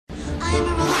I am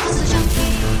a roller coaster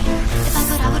junkie. If I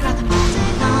could, I would ride them all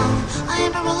day long. I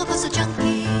am a roller coaster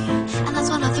junkie, and that's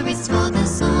one of the reasons for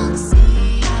this song.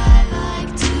 See, I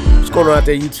like to. What's going on out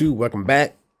there, YouTube? Welcome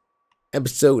back.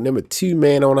 Episode number 2,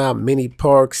 man, on our mini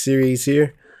park series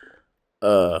here.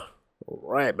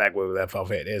 Right back where we left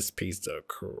off at. This piece of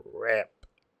crap.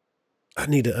 I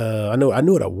need to. I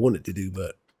knew what I wanted to do,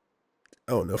 but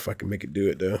I don't know if I can make it do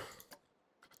it though.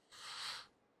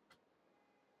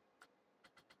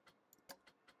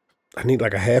 I need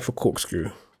like a half a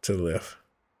corkscrew to the left.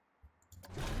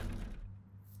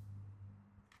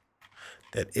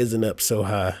 That isn't up so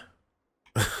high.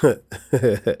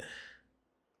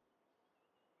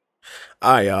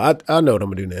 Alright, y'all. I know what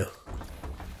I'm gonna do now.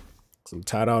 So I'm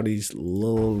tired of all these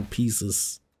long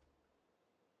pieces.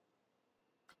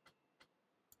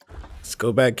 Let's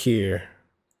go back here.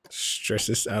 Stretch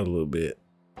this out a little bit.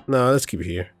 No, let's keep it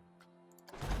here.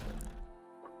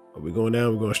 Are we going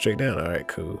down? We're going straight down. Alright,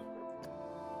 cool.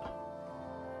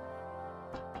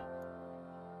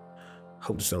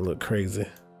 Hope this don't look crazy.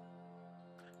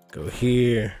 Go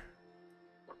here.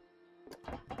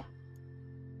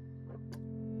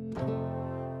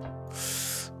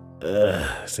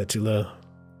 Is that too low?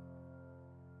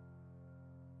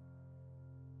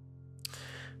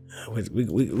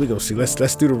 We gonna see.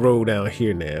 Let's do the road down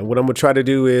here now. What I'm gonna try to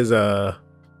do is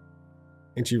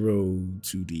entry road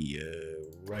to the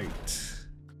right.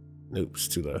 Nope, it's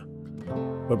too low.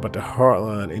 What about the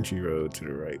hardline entry road to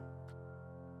the right?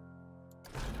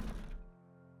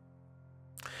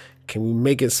 Can we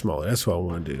make it smaller? That's what I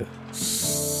want to do.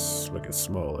 Make it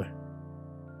smaller.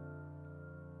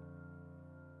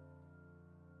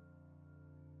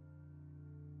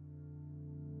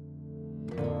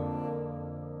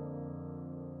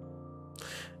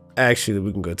 Actually,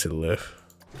 we can go to the left.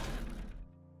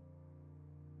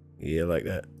 Yeah, like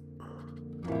that.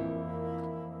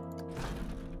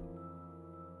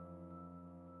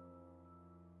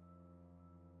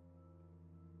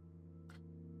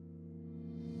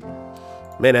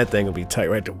 Man, that thing will be tight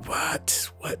right there.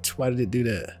 What? Why did it do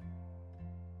that?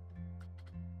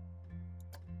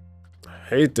 I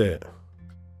hate that.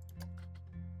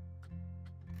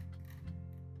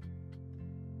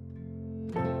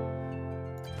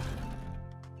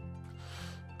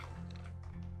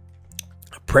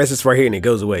 Press this right here and it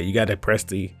goes away. You gotta press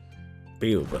the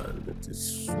build button.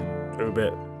 Just a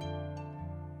bit.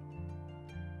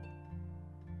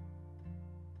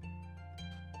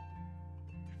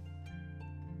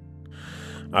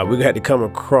 Alright, we got to come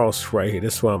across right here.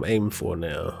 That's what I'm aiming for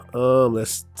now.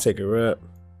 Let's take her up.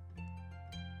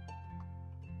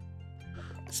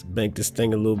 Let's bank this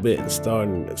thing a little bit and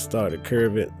start to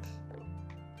curve it.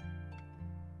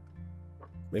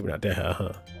 Maybe not that high,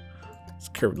 huh? Let's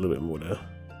curve it a little bit more though.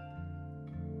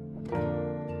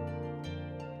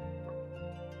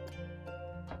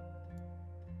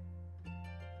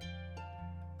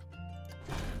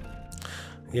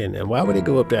 Yeah, now why would it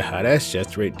go up that high? That's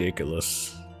just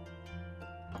ridiculous.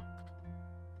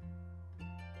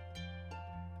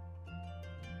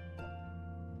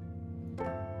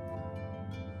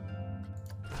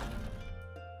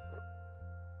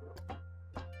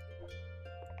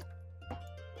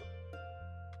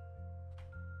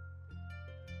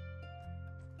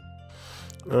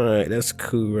 Alright, that's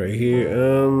cool right here.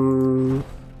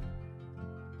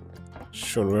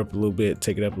 Shorten her up a little bit,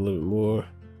 take it up a little bit more.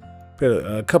 Put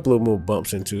a couple of more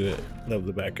bumps into it, level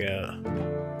it back out.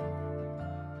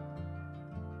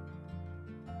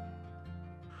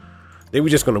 Then we're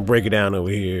just gonna break it down over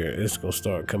here. It's gonna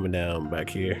start coming down back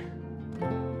here.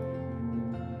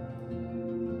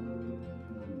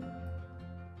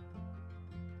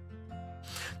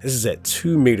 This is at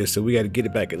 2 meters, so we gotta get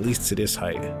it back at least to this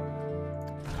height.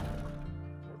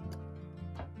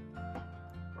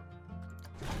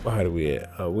 What height are we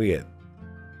at? We at,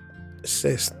 it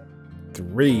says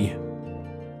 3.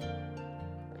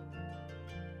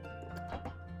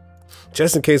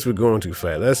 Just in case we're going too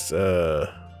fast, let's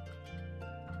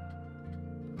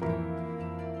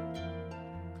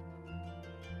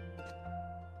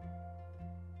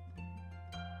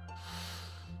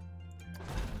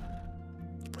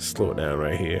slow it down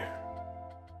right here.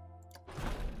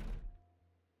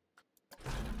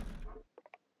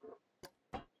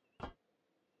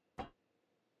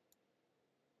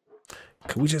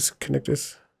 Can we just connect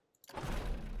this?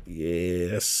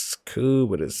 Yeah, that's cool,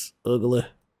 but it's ugly.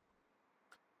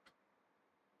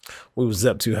 We was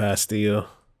up too high still.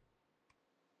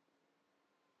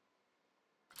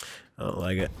 I don't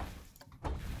like it.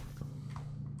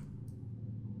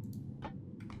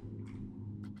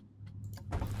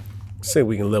 See if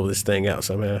we can level this thing out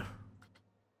somehow.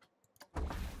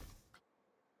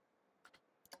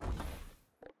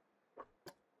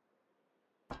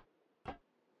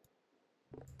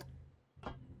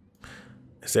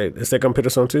 Is that gonna put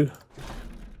us on 2?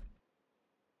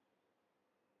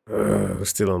 We're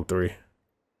still on 3.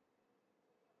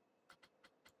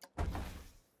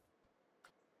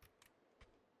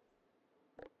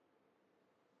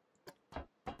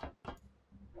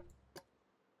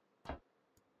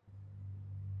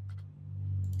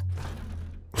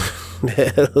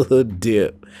 That little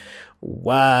dip.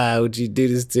 Why would you do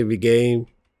this to me, game?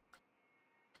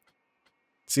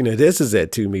 See, now this is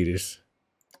at 2 meters.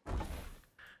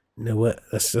 You know what?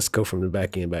 Let's just go from the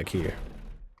back end back here.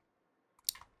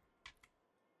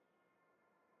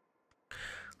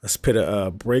 Let's put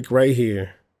a brake right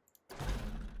here.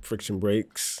 Friction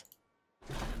brakes.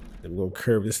 Then we're gonna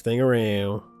curve this thing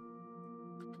around.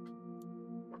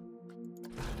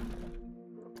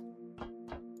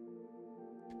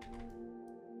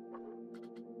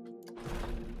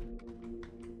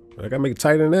 I gotta make it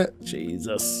tighter than that?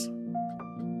 Jesus.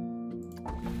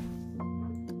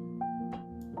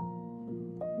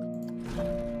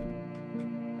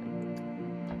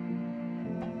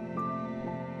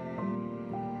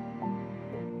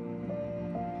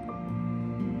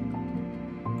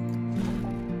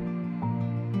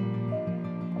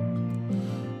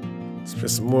 Let's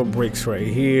put some more brakes right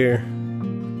here.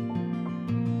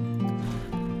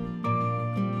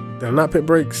 Did I not put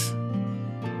brakes?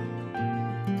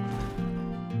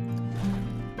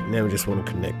 Now we just want to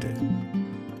connect it,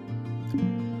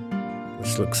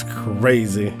 which looks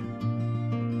crazy.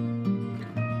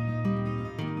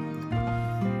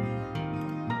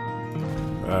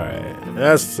 All right,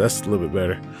 that's a little bit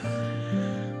better.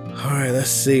 All right, let's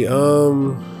see. I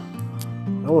want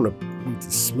to put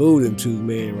the smoothing tube,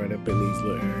 man, right up in these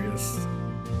little areas.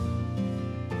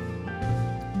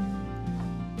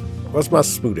 What's my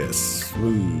smoothest?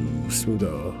 Smooth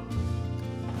off.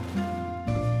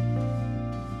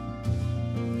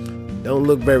 Don't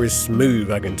look very smooth,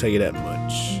 I can tell you that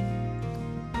much.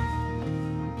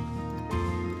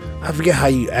 I forget how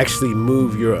you actually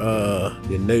move your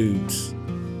nodes.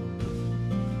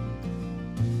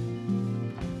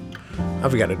 I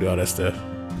forgot to do all that stuff.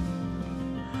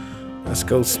 Let's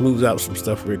go smooth out some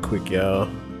stuff real quick, y'all.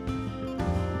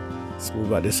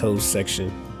 Smooth out this whole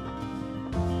section.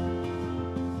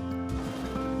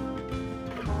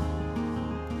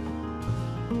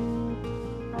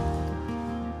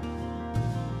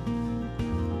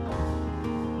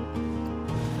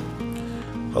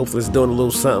 Hopefully it's doing a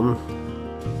little something.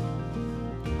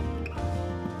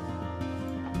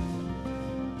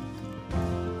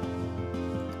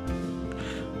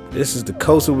 This is the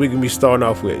coaster we can be starting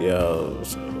off with, y'all.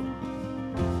 So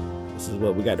this is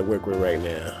what we got to work with right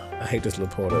now. I hate this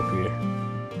little part up here.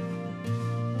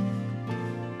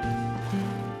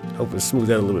 Hope it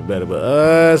smooths out a little bit better,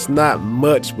 but it's not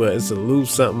much, but it's a little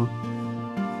something.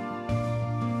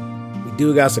 We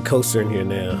do got some coaster in here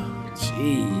now.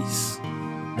 Jeez.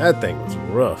 That thing was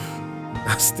rough.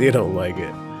 I still don't like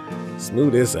it.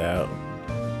 Smooth this out.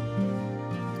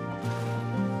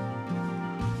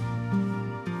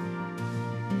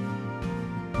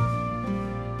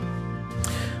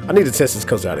 I need to test this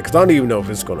coaster out because I don't even know if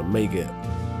it's gonna make it.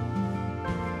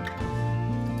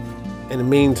 In the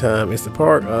meantime, is the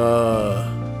park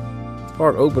open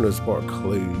or is the park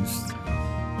closed?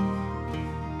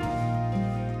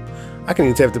 I can't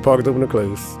even tell if the park is open or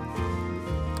closed.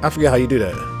 I forget how you do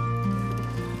that.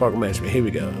 Park management. Here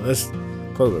we go. Let's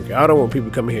close. Okay, I don't want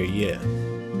people coming here yet.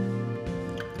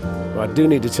 But I do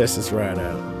need to test this ride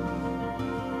out.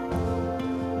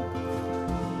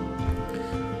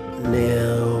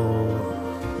 Now,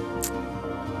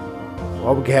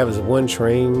 all we can have is one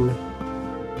train.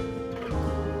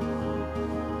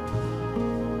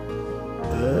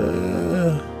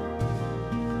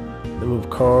 Number of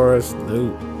cars.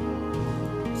 Nope.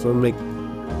 So make.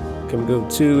 Can we go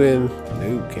 2 and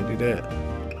nope, can't do that.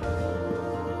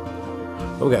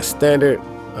 Oh, we got standard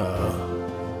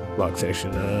block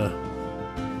section.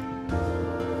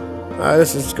 Alright,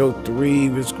 let's just go 3.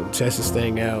 Let's go test this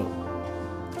thing out.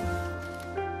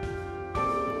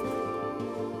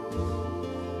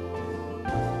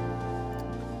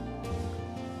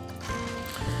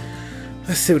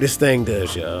 Let's see what this thing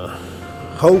does, y'all.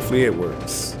 Hopefully it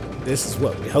works. This is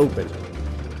what we're hoping.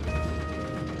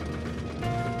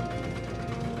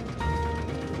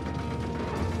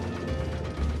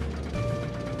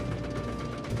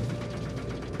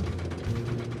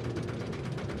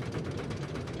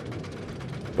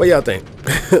 What y'all think?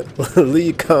 Leave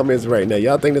your comments right now.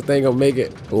 Y'all think this thing gonna make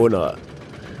it or not?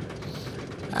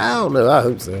 I don't know. I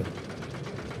hope so.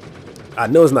 I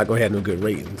know it's not gonna have no good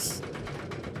ratings.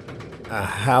 I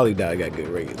highly doubt it got good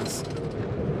ratings.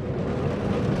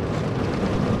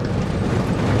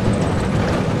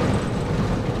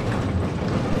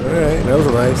 Alright, that was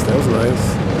nice. That was nice.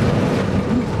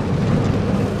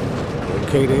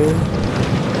 Okay then.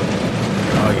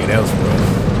 Oh yeah, that was rough.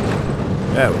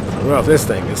 That was rough. This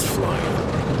thing is flying.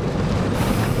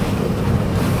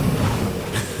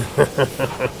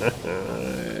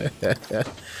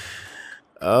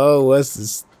 Oh, what's the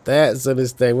stats of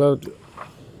this thing? Well,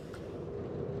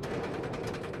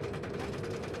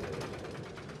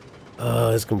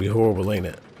 it's gonna be horrible, ain't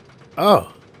it?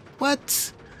 Oh,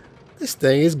 what? This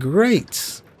thing is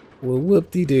great. Well,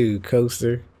 whoop-de-doo,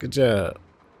 Coaster. Good job.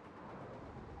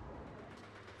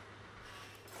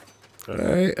 All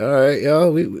right,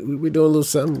 y'all. We doing a little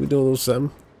something. We doing a little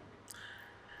something.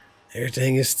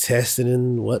 Everything is tested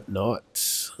and whatnot.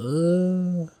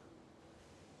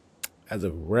 As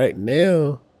of right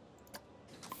now,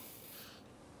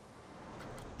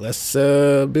 let's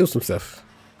build some stuff.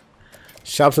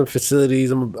 Shops and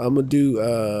facilities. I'm gonna do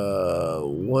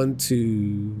 1,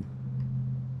 2,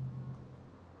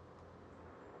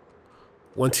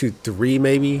 1, 2, 3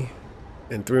 maybe,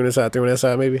 and 3 on this side, 3 on that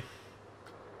side maybe.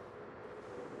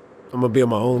 I'm gonna build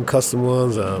my own custom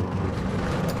ones.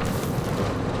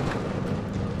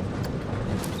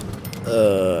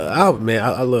 Oh man,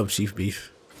 I love Chief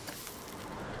Beef.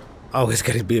 Always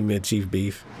gotta be a Chief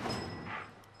Beef.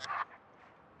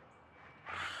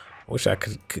 Wish I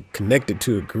could connect it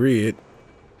to a grid.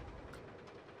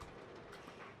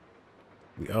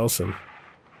 Be awesome.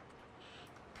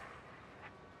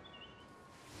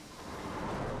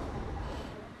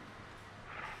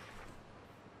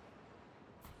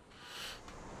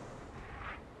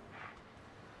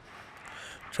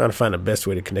 Trying to find the best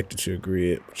way to connect it to a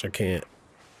grid, which I can't.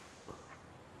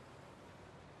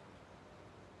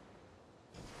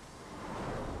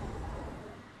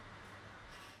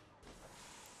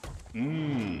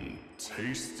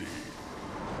 Tasty.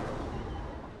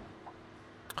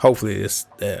 Hopefully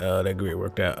that grid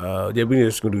worked out. Yeah, we're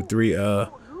just gonna do 3.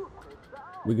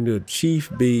 We can do a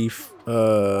Chief Beef.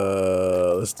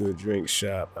 Let's do a drink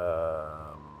shop.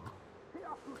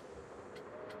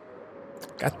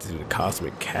 Got to do the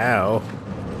Cosmic Cow.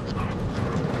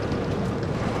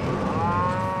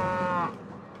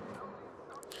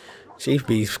 Chief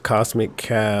Beef, Cosmic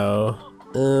Cow.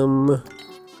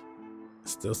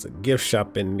 Still some gift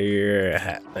shop in there.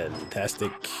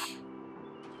 Fantastic.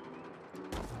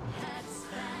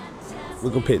 We're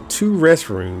gonna put 2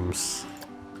 restrooms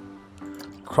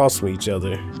across from each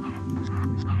other.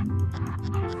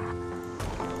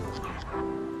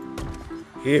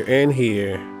 Here and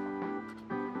here.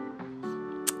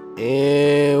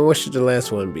 And what should the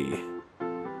last one be?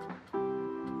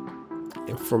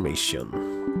 Information.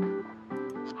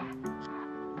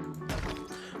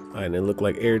 Alright, and it look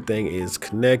like everything is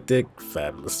connected.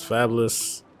 Fabulous,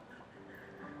 fabulous.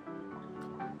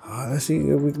 Let's see,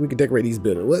 we can decorate these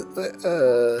buildings.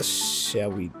 What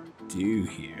shall we do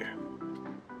here?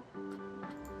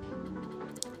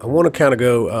 I want to kind of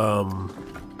go.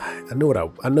 I know what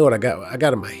I got. I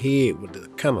got in my head with the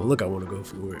kind of look I want to go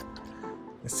for it.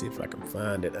 Let's see if I can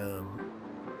find it. I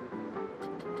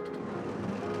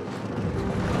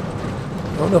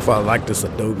don't know if I like this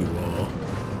Adobe wall.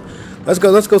 Let's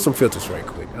go some filters right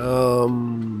quick.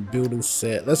 Building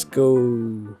set. Let's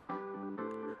go.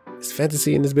 Is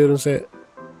fantasy in this building set?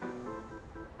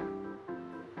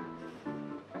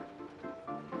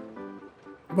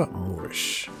 What about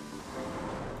Moorish?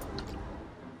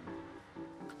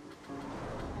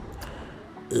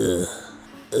 I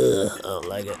don't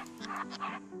like it.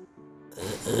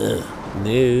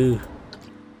 No.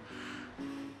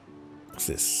 What's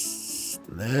this?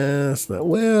 Nah, it's not.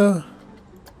 Well,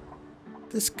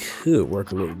 this could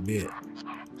work a little bit.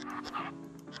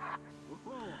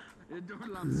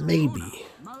 Maybe.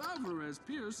 I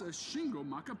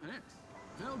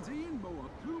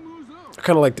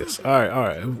kind of like this. All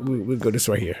right. We'll go this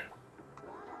right here.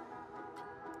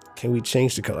 Can we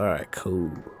change the color? All right,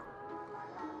 cool.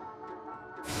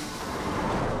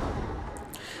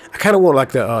 I kind of want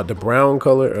like the brown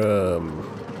color.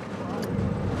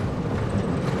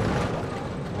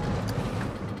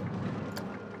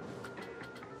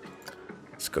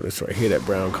 Let's go this right here. That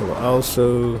brown color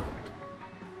also.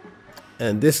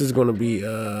 And this is going to be,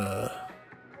 I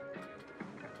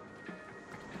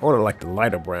want to like the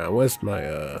lighter brown. Where's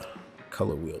my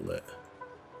color wheel at?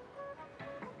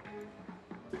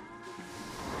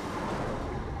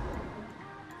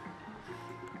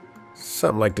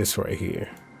 Something like this right here.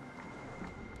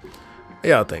 What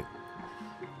y'all think?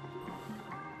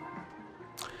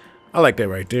 I like that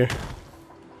right there.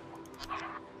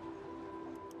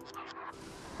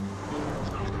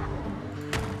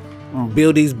 I'm gonna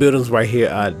build these buildings right here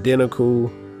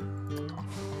identical.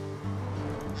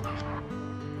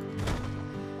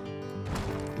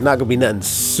 Not gonna be nothing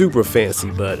super fancy,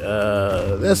 but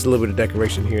that's a little bit of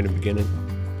decoration here in the beginning.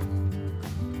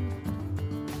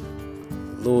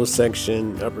 Lower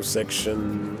section, upper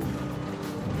section.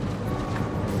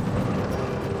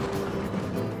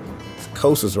 This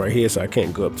coaster's right here, so I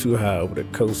can't go up too high over the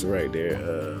coaster right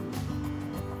there.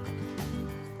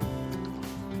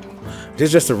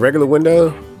 This just a regular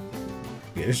window?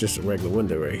 Yeah, it's just a regular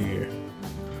window right here.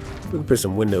 We can put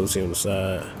some windows here on the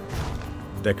side.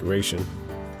 Decoration.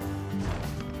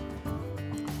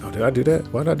 Oh, did I do that?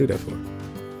 Why did I do that for?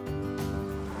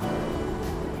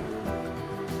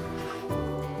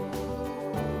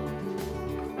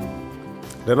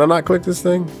 Did I not click this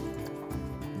thing?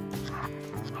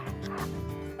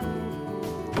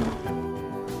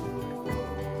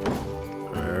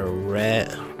 Alright.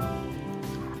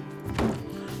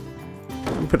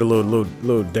 Put a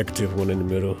little decorative one in the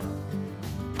middle.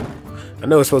 I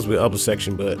know it's supposed to be upper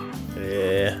section, but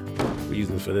yeah, we're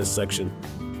using it for this section.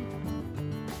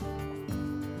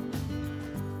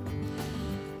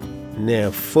 Now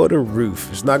for the roof,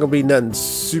 it's not gonna be nothing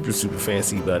super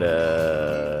fancy, but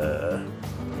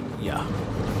yeah.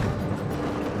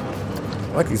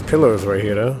 I like these pillars right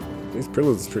here though. These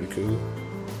pillars is pretty cool.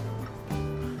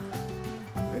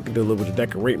 I can do a little bit of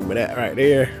decorating with that right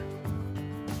there.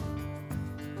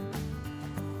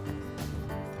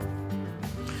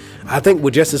 I think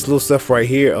with just this little stuff right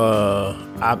here,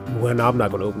 I'm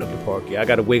not gonna open up the park yet. I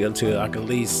gotta wait until I can at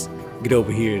least get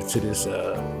over here to this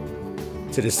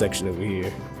section over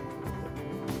here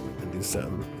and do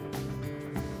something.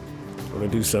 I'm gonna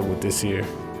do something with this here.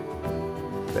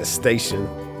 That station.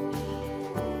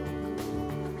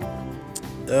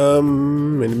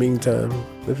 In the meantime,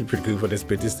 that'd be pretty cool for this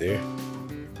put this there.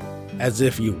 As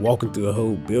if you're walking through a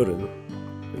whole building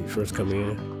when you first come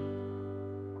in.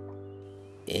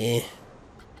 Eh.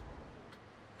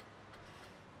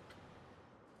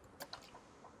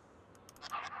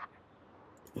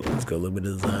 Let's go a little bit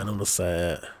of design on the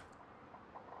side.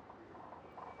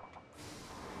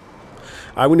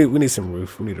 Alright, we need some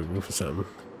roof. We need a roof or something.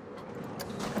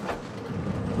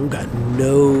 We got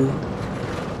no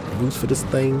roof for this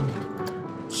thing.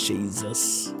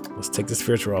 Jesus. Let's take this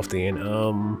filter off then.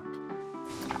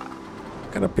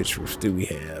 What kind of pitch roof do we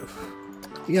have?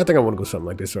 Yeah, I think I want to go something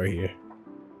like this right here.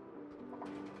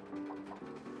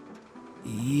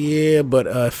 Yeah, but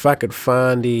if I could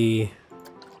find the...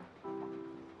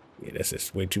 Yeah, that's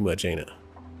just way too much, ain't it?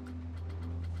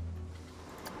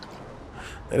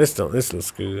 Now, this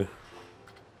looks good.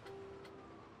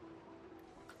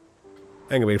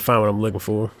 I ain't gonna be able to find what I'm looking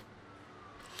for.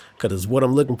 Cause it's what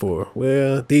I'm looking for.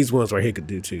 Well, these ones right here could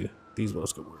do too. These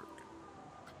ones could work.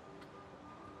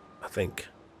 I think.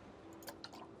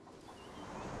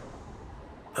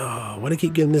 Oh, why do they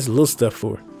keep giving this little stuff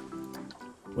for?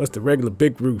 What's the regular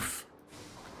big roof?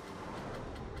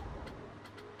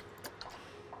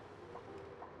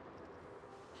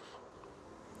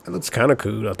 That looks kind of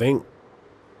cool, I think.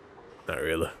 Not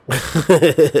really.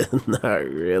 Not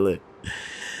really.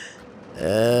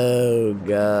 Oh,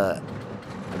 God.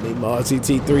 I need my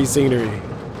RCT3 scenery.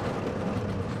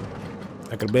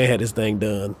 I could have been had this thing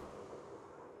done.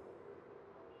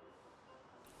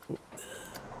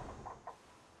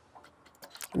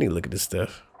 I need to look at this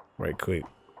stuff right quick.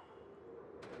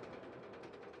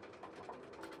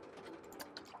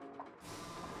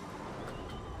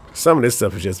 Some of this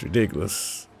stuff is just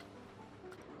ridiculous.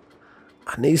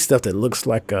 I need stuff that looks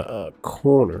like a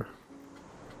corner.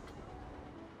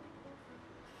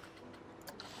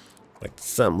 Like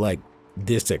something like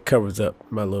this that covers up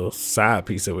my little side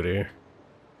piece over there.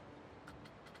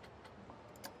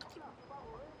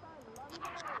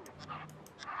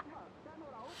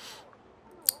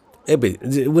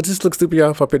 Would this look stupid,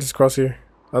 y'all, if I put this across here?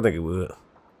 I think it would.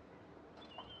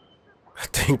 I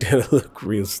think that'll look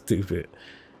real stupid.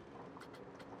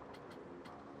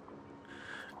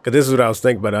 Cause this is what I was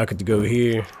thinking about. I could go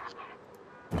here,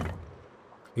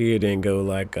 then go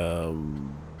like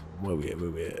where we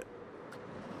at?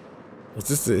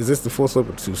 Is this the 4 slope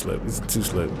or 2 slope? It's a 2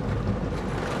 slope.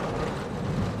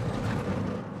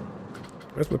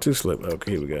 Where's my 2 slope?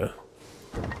 Okay, here we go.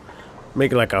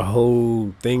 Make it like a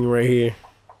whole thing right here.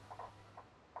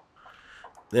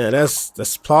 Yeah,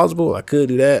 that's plausible. I could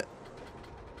do that.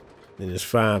 Then just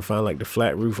find like the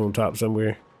flat roof on top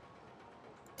somewhere.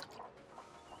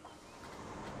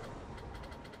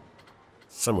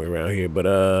 Somewhere around here, but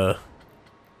I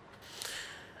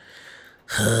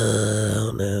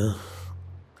don't know.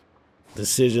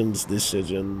 Decisions.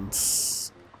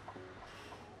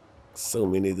 So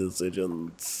many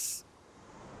decisions.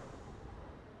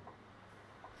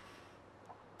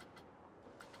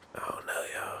 I don't know,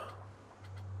 y'all.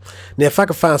 Now, if I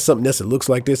can find something else that looks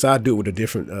like this, I'll do it with a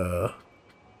different,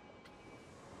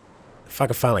 if I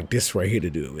can find like this right here to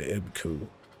do it, it'd be cool.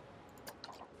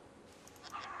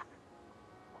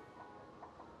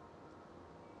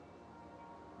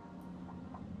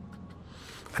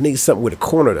 I need something with a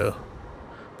corner though,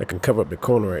 that can cover up the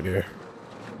corner right there.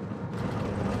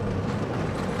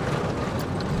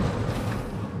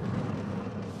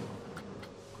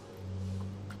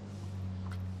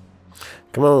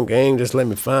 Come on, game, just let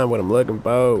me find what I'm looking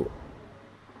for.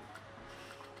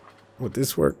 Would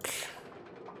this work?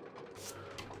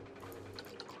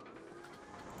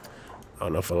 I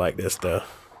don't know if I like this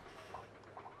stuff.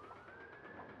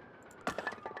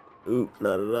 Ooh,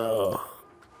 not at all.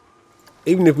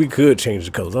 Even if we could change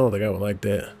the colors, I don't think I would like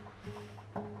that.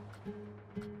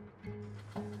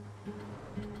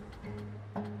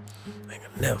 I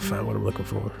can never find what I'm looking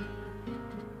for.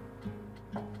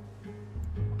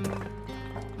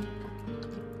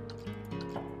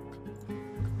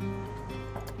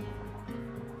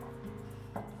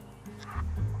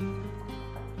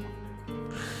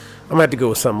 I'm gonna have to go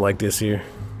with something like this here.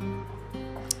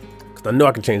 Cause I know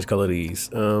I can change the color of these.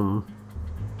 And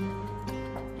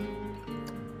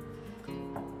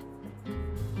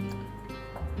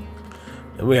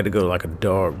we had to go to like a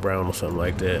dark brown or something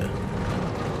like that.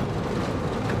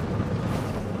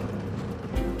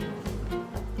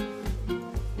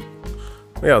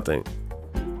 What y'all think?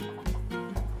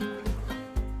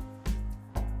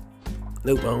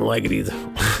 Nope, I don't like it either.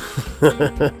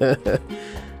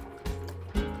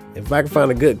 If I can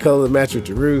find a good color to match with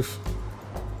the roof,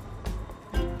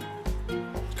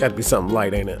 it's got to be something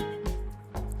light, ain't it?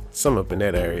 Some up in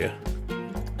that area.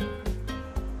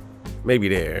 Maybe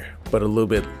there, but a little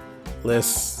bit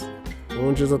less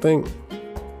oranges, I think.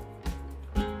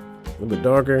 A little bit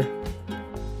darker.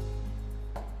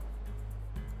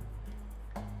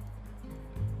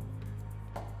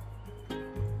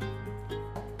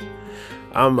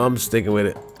 I'm sticking with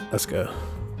it. Let's go.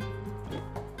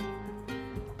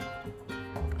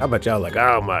 How about y'all like,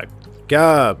 oh my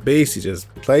God, Beastie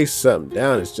just placed something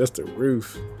down. It's just a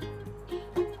roof.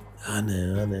 I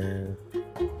know, I know.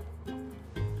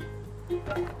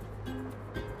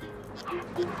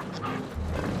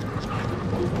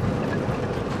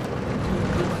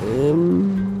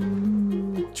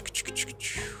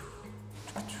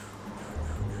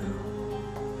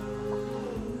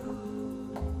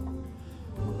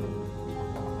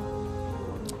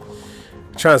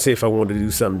 Trying to see if I want to do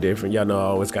something different. Y'all know I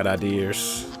always got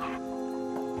ideas.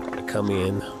 To come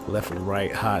in left and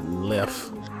right, hot and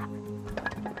left.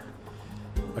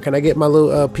 Or can I get my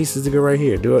little pieces to go right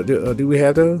here? Do we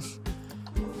have those?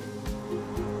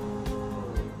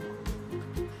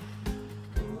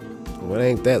 Well,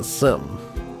 ain't that something?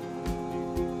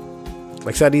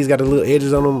 Like, see how these got the little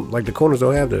edges on them? Like the corners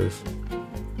don't have those.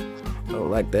 I don't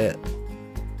like that.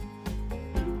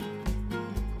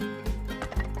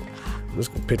 I'm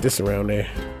just gonna put this around there.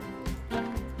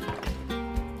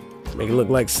 Make it look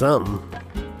like something.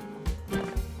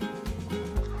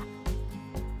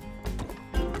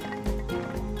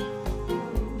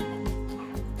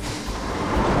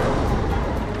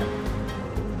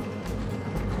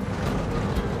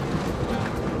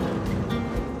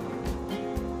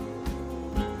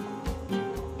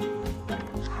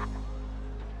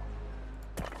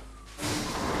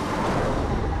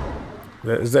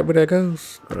 Is that where that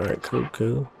goes? Alright, cool,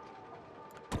 cool.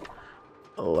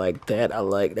 I like that, I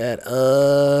like that.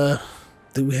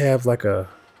 Do we have like a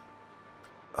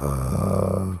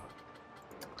I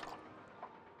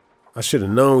should have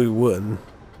known we wouldn't.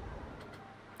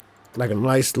 Like a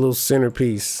nice little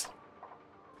centerpiece.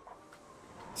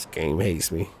 This game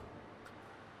hates me.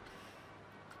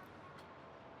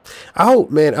 I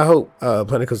hope, man, I hope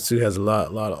Planet Coaster 2 has a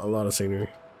lot of scenery.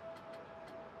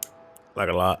 Like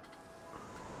a lot.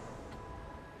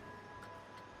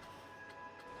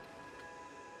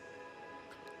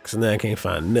 So now I can't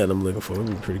find nothing I'm looking for. It'd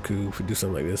be pretty cool if we do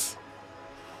something like this.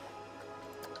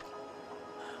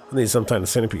 I need some kind of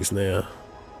centerpiece now.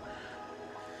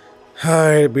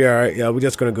 Alright, it'll be alright. Yeah, we're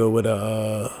just gonna go with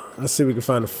let's see if we can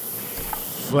find a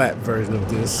flat version of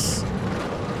this.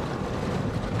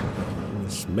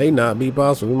 This may not be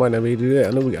possible. We might not be able to do that.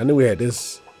 I knew we had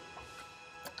this.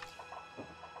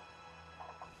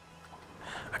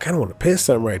 I kinda wanna paste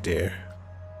something right there.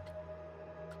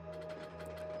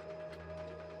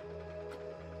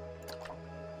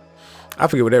 I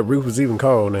forget what that roof was even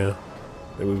called now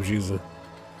that we was using.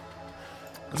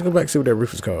 Let's go back and see what that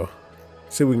roof is called.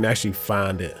 See if we can actually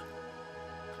find it.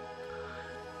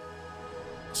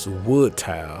 It's a wood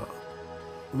tile.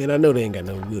 Man, I know they ain't got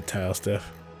no wood tile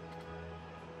stuff.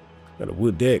 Got a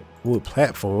wood deck, wood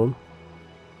platform.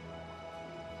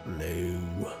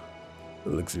 No. It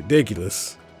looks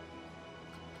ridiculous.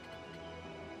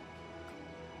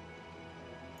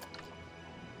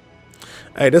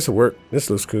 Hey, this'll work. This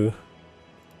looks cool.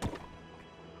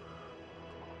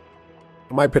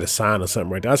 I might put a sign or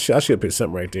something right there. I should put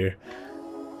something right there.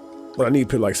 But I need to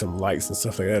put like some lights and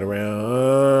stuff like that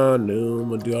around. No, I'm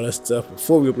gonna do all that stuff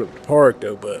before we open up the park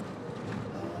though. But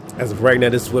as of right now,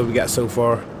 this is what we got so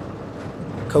far.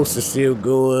 Coaster's still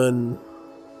going.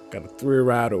 Got a thrill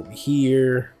ride over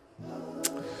here.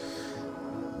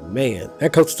 Man,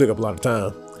 that coaster took up a lot of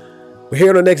time. But here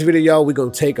on the next video, y'all, we're gonna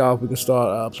take off. We're gonna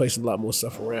start placing a lot more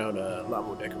stuff around, a lot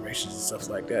more decorations and stuff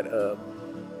like that.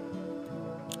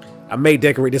 I may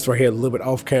decorate this right here a little bit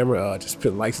off camera. Just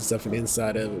put lights and stuff in the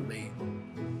inside of it. Maybe,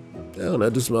 I don't know,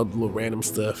 do some other little random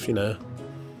stuff, you know.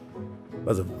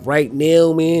 As of right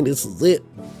now, man, this is it.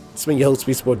 It's been your host,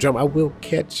 BeastieBoyDrumma. I will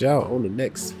catch y'all on the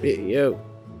next video.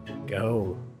 Go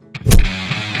home.